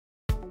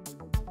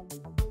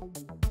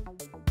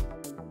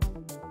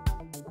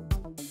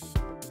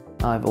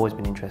I've always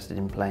been interested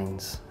in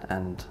planes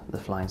and the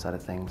flying side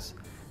of things,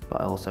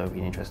 but I've also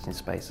been interested in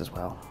space as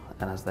well,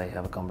 and as they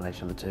have a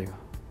combination of the two,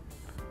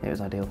 it was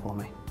ideal for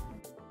me.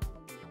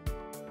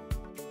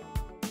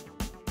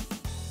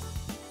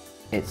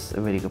 It's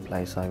a really good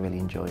place, I really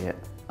enjoy it.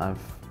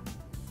 I've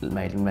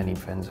made many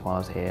friends while I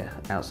was here,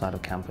 outside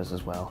of campus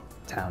as well.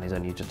 Town is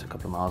only just a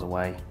couple of miles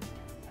away,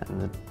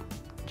 and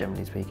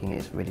generally speaking,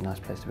 it's a really nice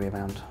place to be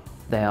around.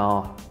 They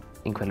are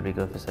incredibly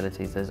good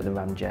facilities. There's the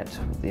ramjet,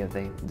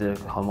 the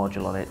whole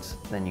module on it,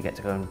 then you get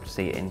to go and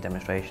see it in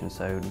demonstration,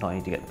 so not only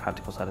do you get the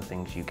practical side of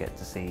things, you get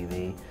to see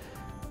the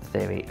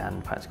theory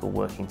and practical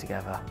working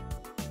together.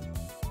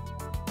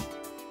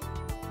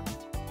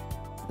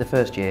 The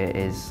first year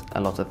is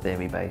a lot of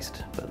theory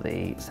based, but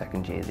the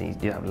second year you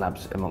do have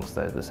labs amongst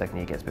those. The second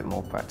year gets a bit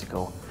more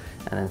practical,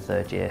 and then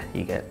third year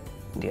you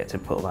get to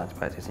put all that into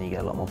practice and you get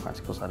a lot more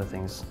practical side of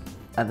things.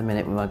 At the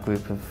minute, with my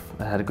group,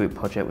 I had a group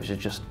project which has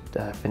just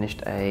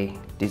finished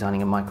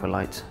designing a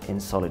microlight in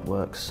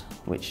SolidWorks,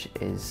 which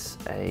is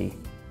a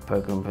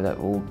program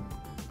that will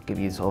give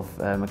you sort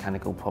of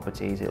mechanical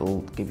properties. It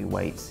will give you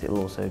weights. It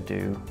will also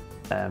do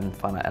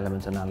finite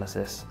element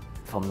analysis.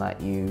 From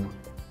that, you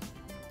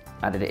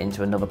added it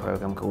into another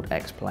program called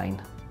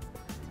X-Plane.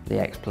 The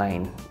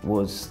X-Plane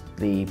was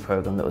the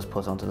program that was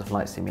put onto the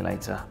flight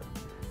simulator,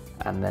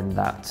 and then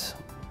that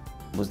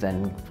was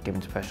then given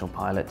to a professional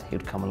pilot. He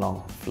would come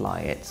along, fly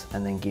it,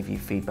 and then give you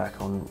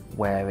feedback on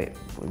where it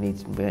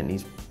needs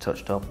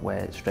touched up, where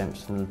its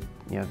strengths and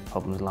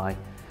problems lie.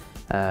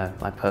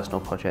 My personal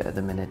project at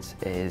the minute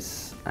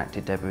is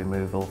active debris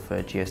removal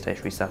for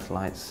geostationary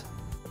satellites.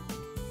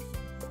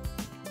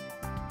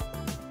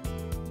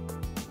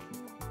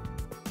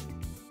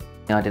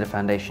 I did a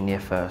foundation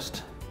year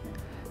first.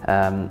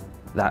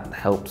 That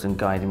helps and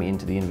guided me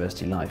into the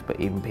university life, but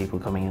even people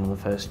coming in on the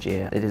first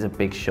year, it is a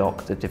big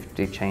shock, the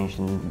big change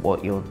in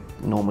what you're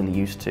normally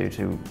used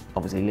to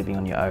obviously living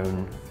on your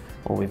own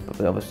or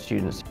with other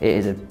students. It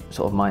is a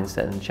sort of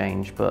mindset and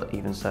change, but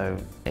even so,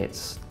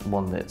 it's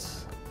one that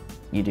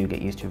you do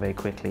get used to very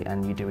quickly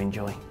and you do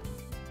enjoy.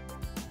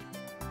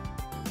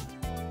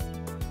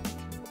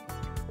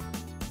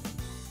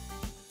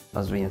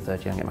 As being in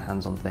third year, I get my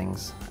hands on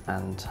things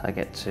and I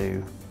get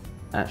to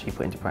actually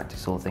put into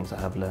practice all the things I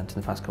have learned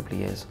in the past couple of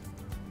years.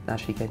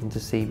 Actually getting to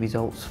see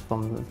results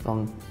from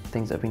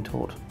things that have been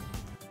taught.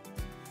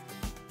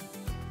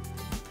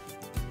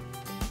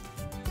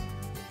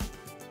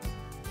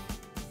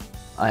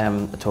 I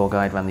am a tour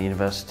guide around the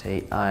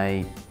university.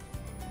 I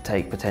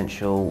take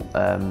potential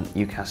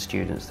UCAS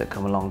students that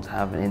come along to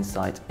have an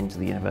insight into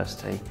the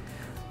university.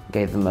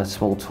 Gave them a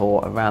small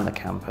tour around the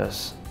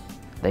campus.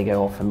 They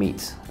go off and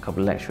meet a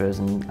couple of lecturers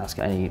and ask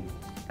any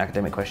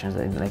academic questions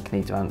that they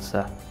need to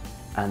answer.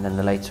 And then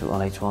later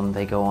on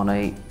they go on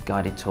a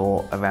guided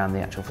tour around the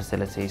actual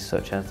facilities,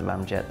 such as the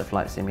ramjet, the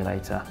flight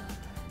simulator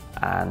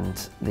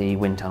and the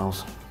wind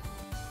tunnels.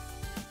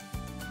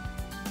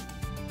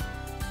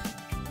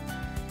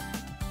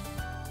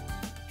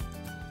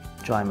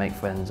 Try and make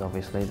friends,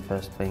 obviously, the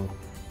first thing.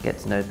 Get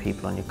to know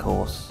people on your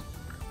course.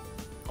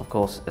 Of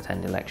course,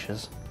 attend your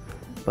lectures,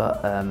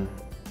 but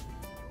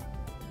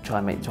try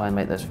and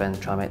make those friends,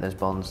 try and make those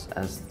bonds,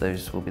 as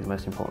those will be the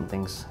most important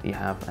things you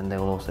have, and they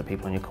will also,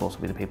 people on your course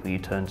will be the people you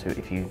turn to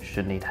if you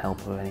should need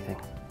help with anything.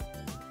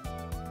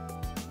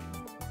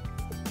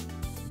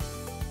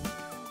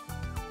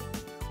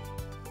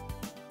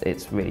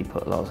 It's really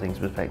put a lot of things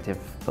in perspective,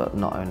 but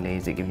not only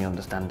is it giving you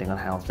understanding on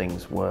how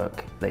things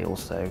work, they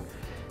also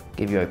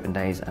give you open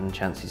days and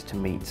chances to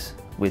meet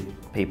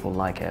with people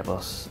like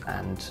Airbus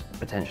and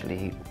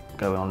potentially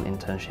go on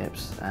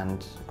internships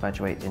and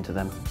graduate into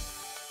them.